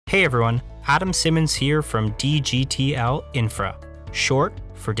Hey everyone, Adam Simmons here from Dgtl Infra, short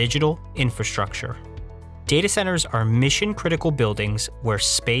for digital infrastructure. Data centers are mission-critical buildings where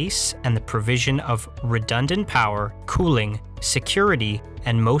space and the provision of redundant power, cooling, security,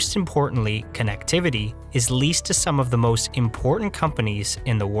 and most importantly, connectivity is leased to some of the most important companies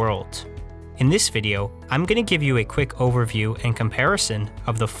in the world. In this video, I'm going to give you a quick overview and comparison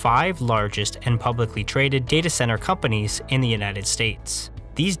of the 5 largest and publicly traded data center companies in the United States.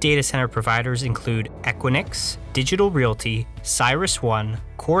 These data center providers include Equinix, Dgtl Realty, CyrusOne,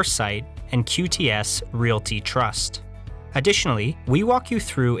 CoreSite, and QTS Realty Trust. Additionally, we walk you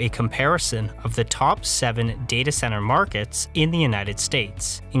through a comparison of the top 7 data center markets in the United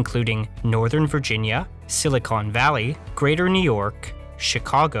States, including Northern Virginia, Silicon Valley, Greater New York,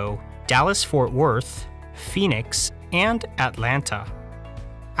 Chicago, Dallas-Fort Worth, Phoenix, and Atlanta.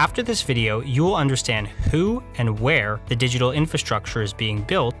 After this video, you will understand who and where the digital infrastructure is being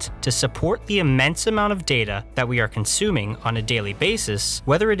built to support the immense amount of data that we are consuming on a daily basis,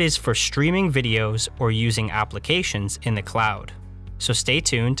 whether it is for streaming videos or using applications in the cloud. So stay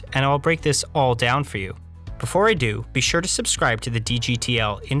tuned and I'll break this all down for you. Before I do, be sure to subscribe to the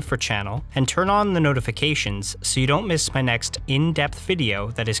Dgtl Infra channel and turn on the notifications so you don't miss my next in-depth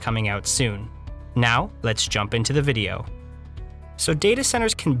video that is coming out soon. Now, let's jump into the video. So data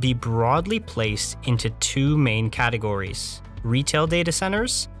centers can be broadly placed into 2 main categories: retail data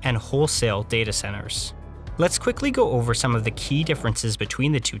centers and wholesale data centers. Let's quickly go over some of the key differences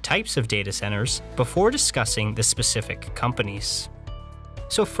between the 2 types of data centers before discussing the specific companies.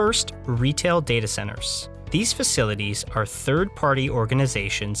 So first, retail data centers. These facilities are third-party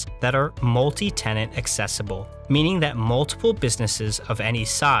organizations that are multi-tenant accessible, meaning that multiple businesses of any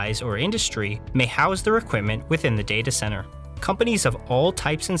size or industry may house their equipment within the data center. Companies of all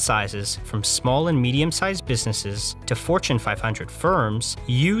types and sizes, from small and medium-sized businesses to Fortune 500 firms,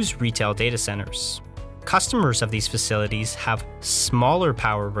 use retail data centers. Customers of these facilities have smaller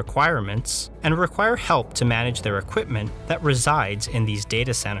power requirements and require help to manage their equipment that resides in these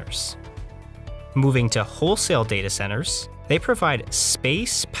data centers. Moving to wholesale data centers, they provide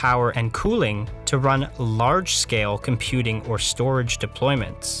space, power, and cooling to run large-scale computing or storage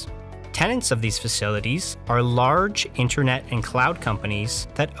deployments. Tenants of these facilities are large internet and cloud companies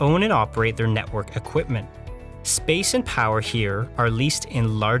that own and operate their network equipment. Space and power here are leased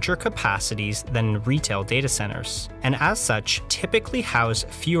in larger capacities than in retail data centers, and as such, typically house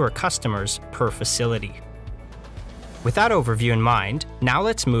fewer customers per facility. With that overview in mind, now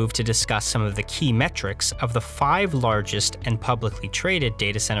let's move to discuss some of the key metrics of the 5 largest and publicly traded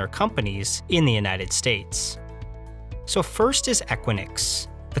data center companies in the United States. So first is Equinix.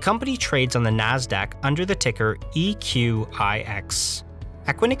 The company trades on the NASDAQ under the ticker EQIX.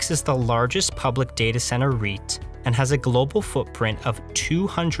 Equinix is the largest public data center REIT and has a global footprint of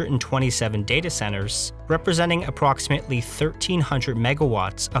 227 data centers, representing approximately 1,300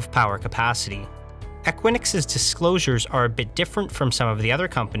 megawatts of power capacity. Equinix's disclosures are a bit different from some of the other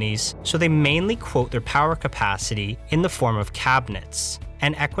companies, so they mainly quote their power capacity in the form of cabinets,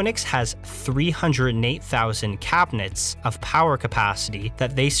 and Equinix has 308,000 cabinets of power capacity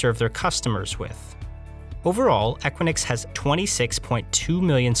that they serve their customers with. Overall, Equinix has 26.2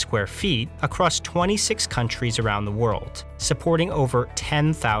 million square feet across 26 countries around the world, supporting over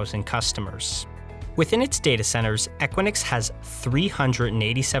 10,000 customers. Within its data centers, Equinix has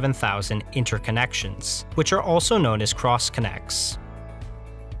 387,000 interconnections, which are also known as cross-connects.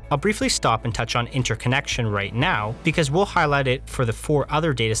 I'll briefly stop and touch on interconnection right now because we'll highlight it for the 4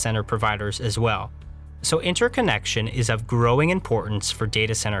 other data center providers as well. So interconnection is of growing importance for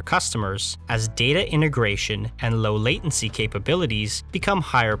data center customers as data integration and low latency capabilities become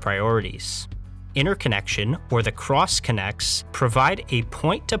higher priorities. Interconnection, or the cross-connects, provide a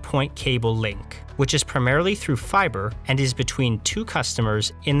point-to-point cable link, which is primarily through fiber and is between 2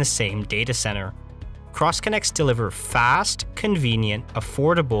 customers in the same data center. Cross-connects deliver fast, convenient,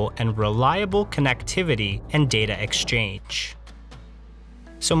 affordable, and reliable connectivity and data exchange.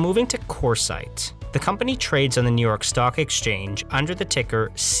 So moving to CoreSite. The company trades on the New York Stock Exchange under the ticker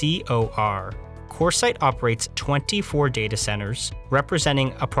COR. CoreSite operates 24 data centers,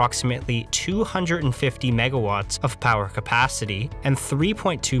 representing approximately 250 megawatts of power capacity and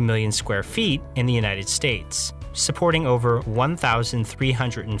 3.2 million square feet in the United States, supporting over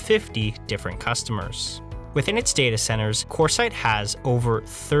 1,350 different customers. Within its data centers, CoreSite has over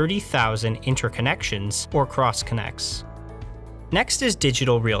 30,000 interconnections or cross-connects. Next is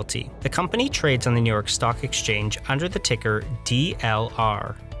Dgtl Realty. The company trades on the New York Stock Exchange under the ticker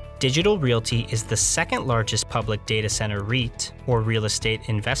DLR. Dgtl Realty is the second largest public data center REIT, or real estate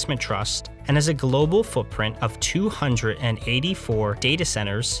investment trust, and has a global footprint of 284 data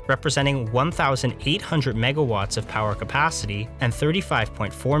centers representing 1,800 megawatts of power capacity and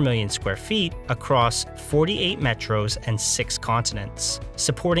 35.4 million square feet across 48 metros and 6 continents,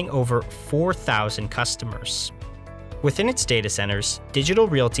 supporting over 4,000 customers. Within its data centers, Dgtl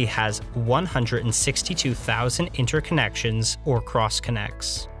Realty has 162,000 interconnections or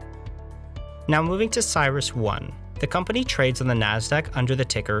cross-connects. Now moving to CyrusOne. The company trades on the Nasdaq under the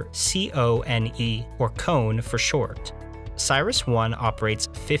ticker CONE, or CONE for short. CyrusOne operates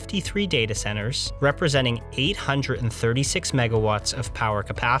 53 data centers, representing 836 megawatts of power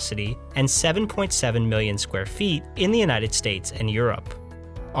capacity and 7.7 million square feet in the United States and Europe.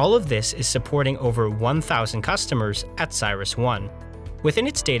 All of this is supporting over 1,000 customers at CyrusOne. Within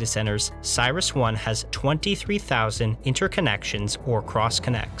its data centers, CyrusOne has 23,000 interconnections or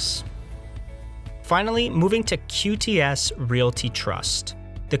cross-connects. Finally, moving to QTS Realty Trust.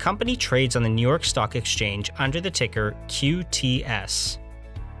 The company trades on the New York Stock Exchange under the ticker QTS.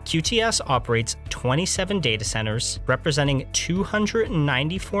 QTS operates 27 data centers, representing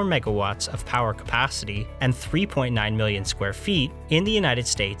 294 megawatts of power capacity and 3.9 million square feet in the United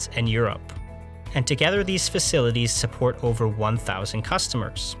States and Europe. And together these facilities support over 1,000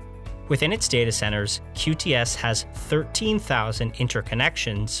 customers. Within its data centers, QTS has 13,000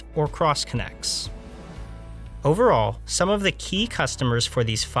 interconnections or cross-connects. Overall, some of the key customers for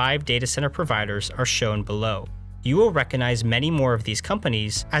these 5 data center providers are shown below. You will recognize many more of these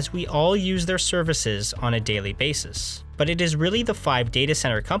companies as we all use their services on a daily basis. But it is really the 5 data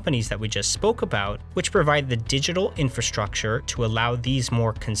center companies that we just spoke about which provide the digital infrastructure to allow these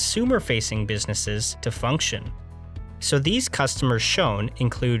more consumer-facing businesses to function. So these customers shown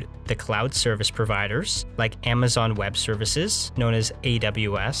include the cloud service providers like Amazon Web Services, known as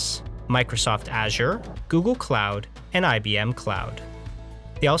AWS, Microsoft Azure, Google Cloud, and IBM Cloud.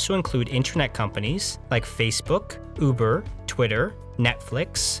 They also include internet companies like Facebook, Uber, Twitter,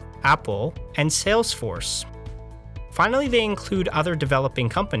 Netflix, Apple, and Salesforce. Finally, they include other developing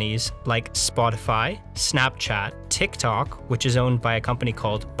companies like Spotify, Snapchat, TikTok, which is owned by a company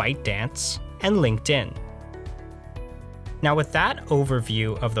called ByteDance, and LinkedIn. Now, with that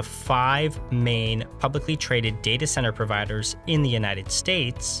overview of the 5 main publicly traded data center providers in the United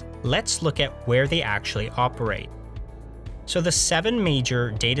States, let's look at where they actually operate. So the 7 major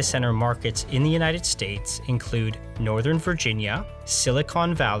data center markets in the United States include Northern Virginia,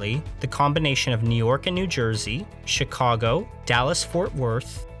 Silicon Valley, the combination of New York and New Jersey, Chicago, Dallas-Fort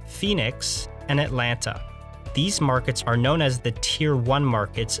Worth, Phoenix, and Atlanta. These markets are known as the Tier 1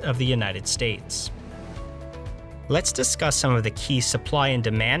 markets of the United States. Let's discuss some of the key supply and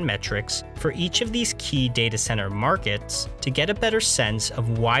demand metrics for each of these key data center markets to get a better sense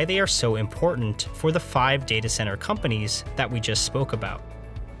of why they are so important for the 5 data center companies that we just spoke about.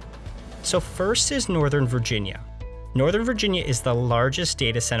 So first is Northern Virginia. Northern Virginia is the largest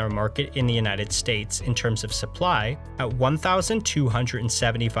data center market in the United States in terms of supply at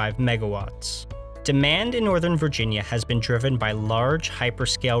 1,275 megawatts. Demand in Northern Virginia has been driven by large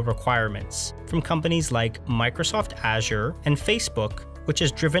hyperscale requirements from companies like Microsoft Azure and Facebook, which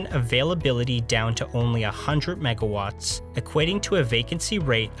has driven availability down to only 100 megawatts, equating to a vacancy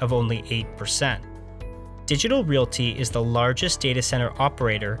rate of only 8%. Dgtl Realty is the largest data center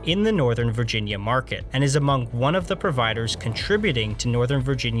operator in the Northern Virginia market and is among one of the providers contributing to Northern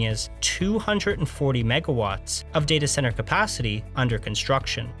Virginia's 240 megawatts of data center capacity under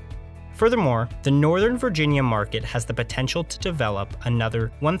construction. Furthermore, the Northern Virginia market has the potential to develop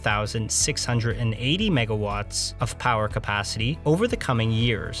another 1,680 megawatts of power capacity over the coming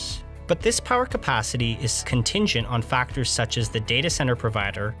years. But this power capacity is contingent on factors such as the data center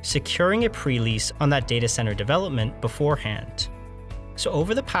provider securing a pre-lease on that data center development beforehand. So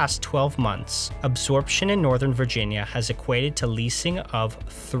over the past 12 months, absorption in Northern Virginia has equated to leasing of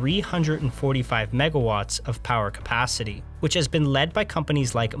 345 megawatts of power capacity, which has been led by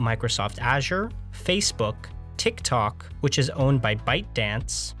companies like Microsoft Azure, Facebook, TikTok, which is owned by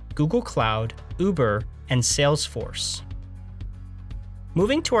ByteDance, Google Cloud, Uber, and Salesforce.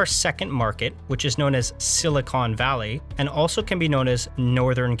 Moving to our second market, which is known as Silicon Valley, and also can be known as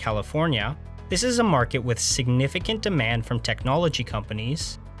Northern California, this is a market with significant demand from technology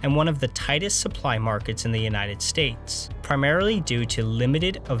companies and one of the tightest supply markets in the United States, primarily due to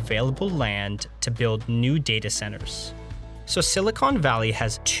limited available land to build new data centers. So Silicon Valley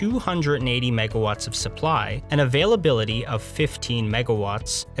has 280 megawatts of supply and availability of 15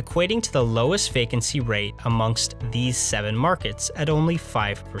 megawatts, equating to the lowest vacancy rate amongst these 7 markets at only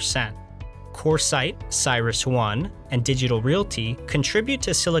 5%. CoreSite, CyrusOne, and Dgtl Realty contribute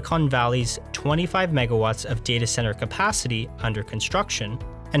to Silicon Valley's 25 megawatts of data center capacity under construction.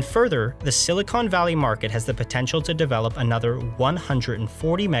 And further, the Silicon Valley market has the potential to develop another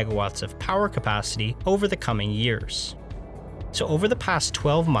 140 megawatts of power capacity over the coming years. So over the past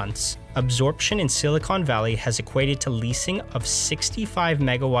 12 months, absorption in Silicon Valley has equated to leasing of 65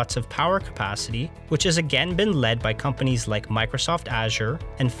 megawatts of power capacity, which has again been led by companies like Microsoft Azure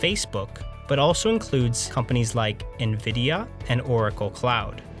and Facebook, but also includes companies like NVIDIA and Oracle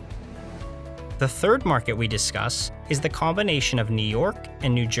Cloud. The third market we discuss is the combination of New York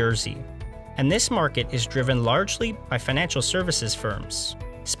and New Jersey, and this market is driven largely by financial services firms.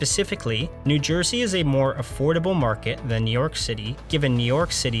 Specifically, New Jersey is a more affordable market than New York City, given New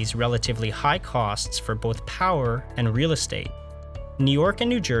York City's relatively high costs for both power and real estate. New York and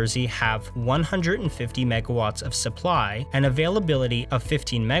New Jersey have 150 megawatts of supply and availability of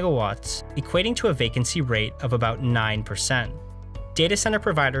 15 megawatts, equating to a vacancy rate of about 9%. Data center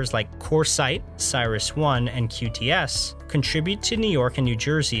providers like CoreSite, CyrusOne, and QTS contribute to New York and New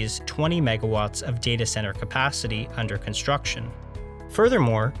Jersey's 20 megawatts of data center capacity under construction.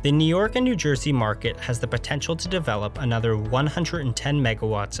 Furthermore, the New York and New Jersey market has the potential to develop another 110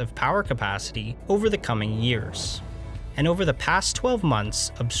 megawatts of power capacity over the coming years. And over the past 12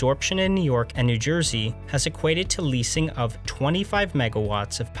 months, absorption in New York and New Jersey has equated to leasing of 25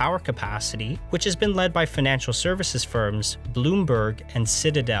 megawatts of power capacity, which has been led by financial services firms Bloomberg and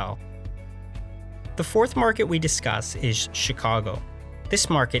Citadel. The fourth market we discuss is Chicago. This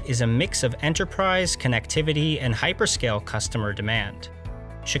market is a mix of enterprise, connectivity, and hyperscale customer demand.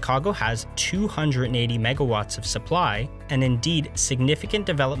 Chicago has 280 megawatts of supply, and indeed significant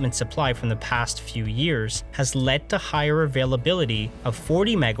development supply from the past few years has led to higher availability of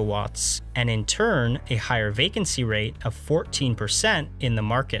 40 megawatts, and in turn, a higher vacancy rate of 14% in the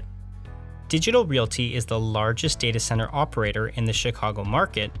market. Dgtl Realty is the largest data center operator in the Chicago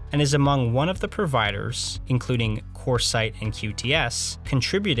market and is among one of the providers, including CoreSite and QTS,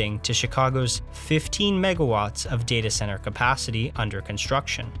 contributing to Chicago's 15 megawatts of data center capacity under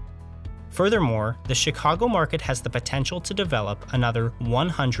construction. Furthermore, the Chicago market has the potential to develop another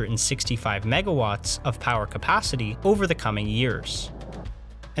 165 megawatts of power capacity over the coming years.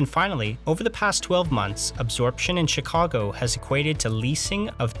 And finally, over the past 12 months, absorption in Chicago has equated to leasing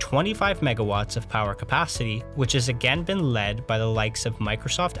of 25 megawatts of power capacity, which has again been led by the likes of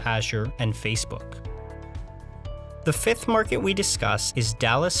Microsoft Azure and Facebook. The fifth market we discuss is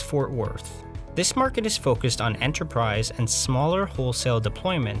Dallas-Fort Worth. This market is focused on enterprise and smaller wholesale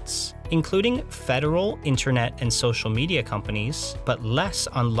deployments, including federal, internet, and social media companies, but less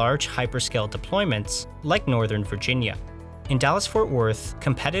on large hyperscale deployments like Northern Virginia. In Dallas-Fort Worth,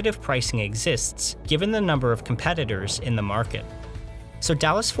 competitive pricing exists given the number of competitors in the market. So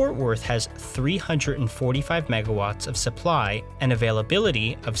Dallas-Fort Worth has 345 megawatts of supply and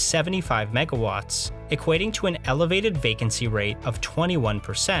availability of 75 megawatts, equating to an elevated vacancy rate of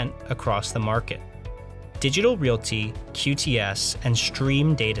 21% across the market. Dgtl Realty, QTS, and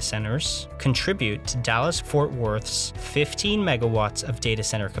Stream data centers contribute to Dallas-Fort Worth's 15 megawatts of data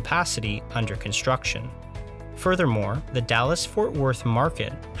center capacity under construction. Furthermore, the Dallas-Fort Worth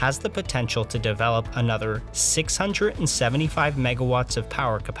market has the potential to develop another 675 megawatts of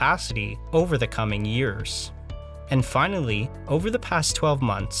power capacity over the coming years. And finally, over the past 12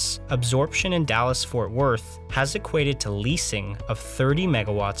 months, absorption in Dallas-Fort Worth has equated to leasing of 30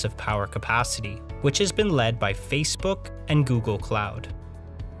 megawatts of power capacity, which has been led by Facebook and Google Cloud.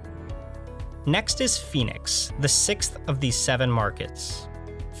 Next is Phoenix, the sixth of these 7 markets.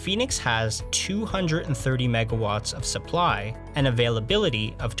 Phoenix has 230 megawatts of supply and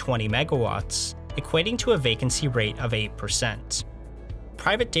availability of 20 megawatts, equating to a vacancy rate of 8%.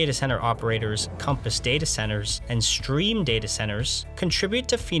 Private data center operators Compass Data Centers and Stream Data Centers contribute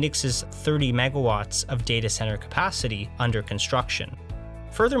to Phoenix's 30 megawatts of data center capacity under construction.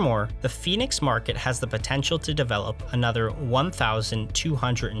 Furthermore, the Phoenix market has the potential to develop another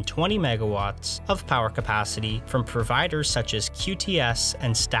 1,220 megawatts of power capacity from providers such as QTS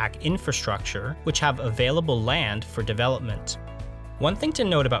and Stack Infrastructure, which have available land for development. One thing to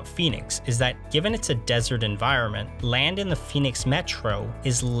note about Phoenix is that given it's a desert environment, land in the Phoenix metro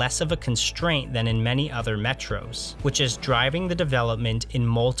is less of a constraint than in many other metros, which is driving the development in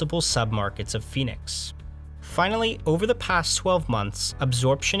multiple submarkets of Phoenix. Finally, over the past 12 months,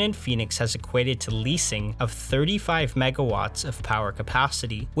 absorption in Phoenix has equated to leasing of 35 megawatts of power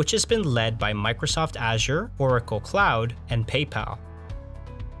capacity, which has been led by Microsoft Azure, Oracle Cloud, and PayPal.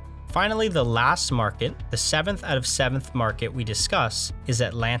 Finally, the last market, the 7th out of 7th market we discuss, is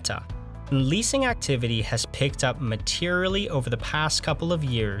Atlanta. And leasing activity has picked up materially over the past couple of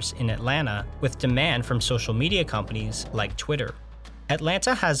years in Atlanta with demand from social media companies like Twitter.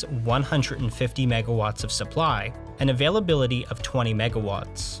 Atlanta has 150 megawatts of supply and availability of 20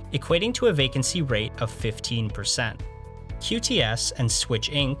 megawatts, equating to a vacancy rate of 15%. QTS and Switch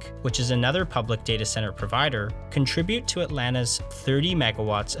Inc., which is another public data center provider, contribute to Atlanta's 30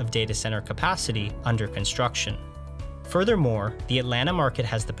 megawatts of data center capacity under construction. Furthermore, the Atlanta market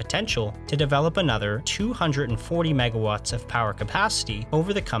has the potential to develop another 240 megawatts of power capacity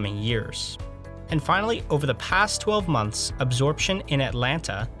over the coming years. And finally, over the past 12 months, absorption in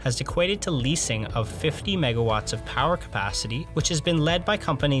Atlanta has equated to leasing of 50 megawatts of power capacity, which has been led by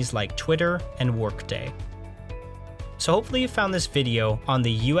companies like Twitter and Workday. So hopefully you found this video on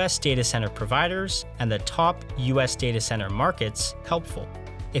the US data center providers and the top US data center markets helpful.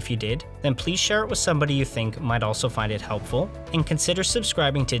 If you did, then please share it with somebody you think might also find it helpful, and consider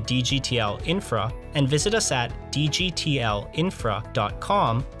subscribing to Dgtl Infra and visit us at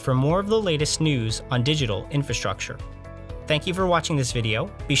dgtlinfra.com for more of the latest news on digital infrastructure. Thank you for watching this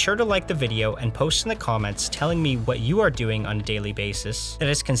video. Be sure to like the video and post in the comments telling me what you are doing on a daily basis that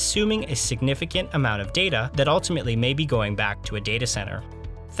is consuming a significant amount of data that ultimately may be going back to a data center.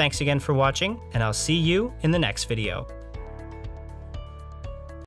 Thanks again for watching, and I'll see you in the next video.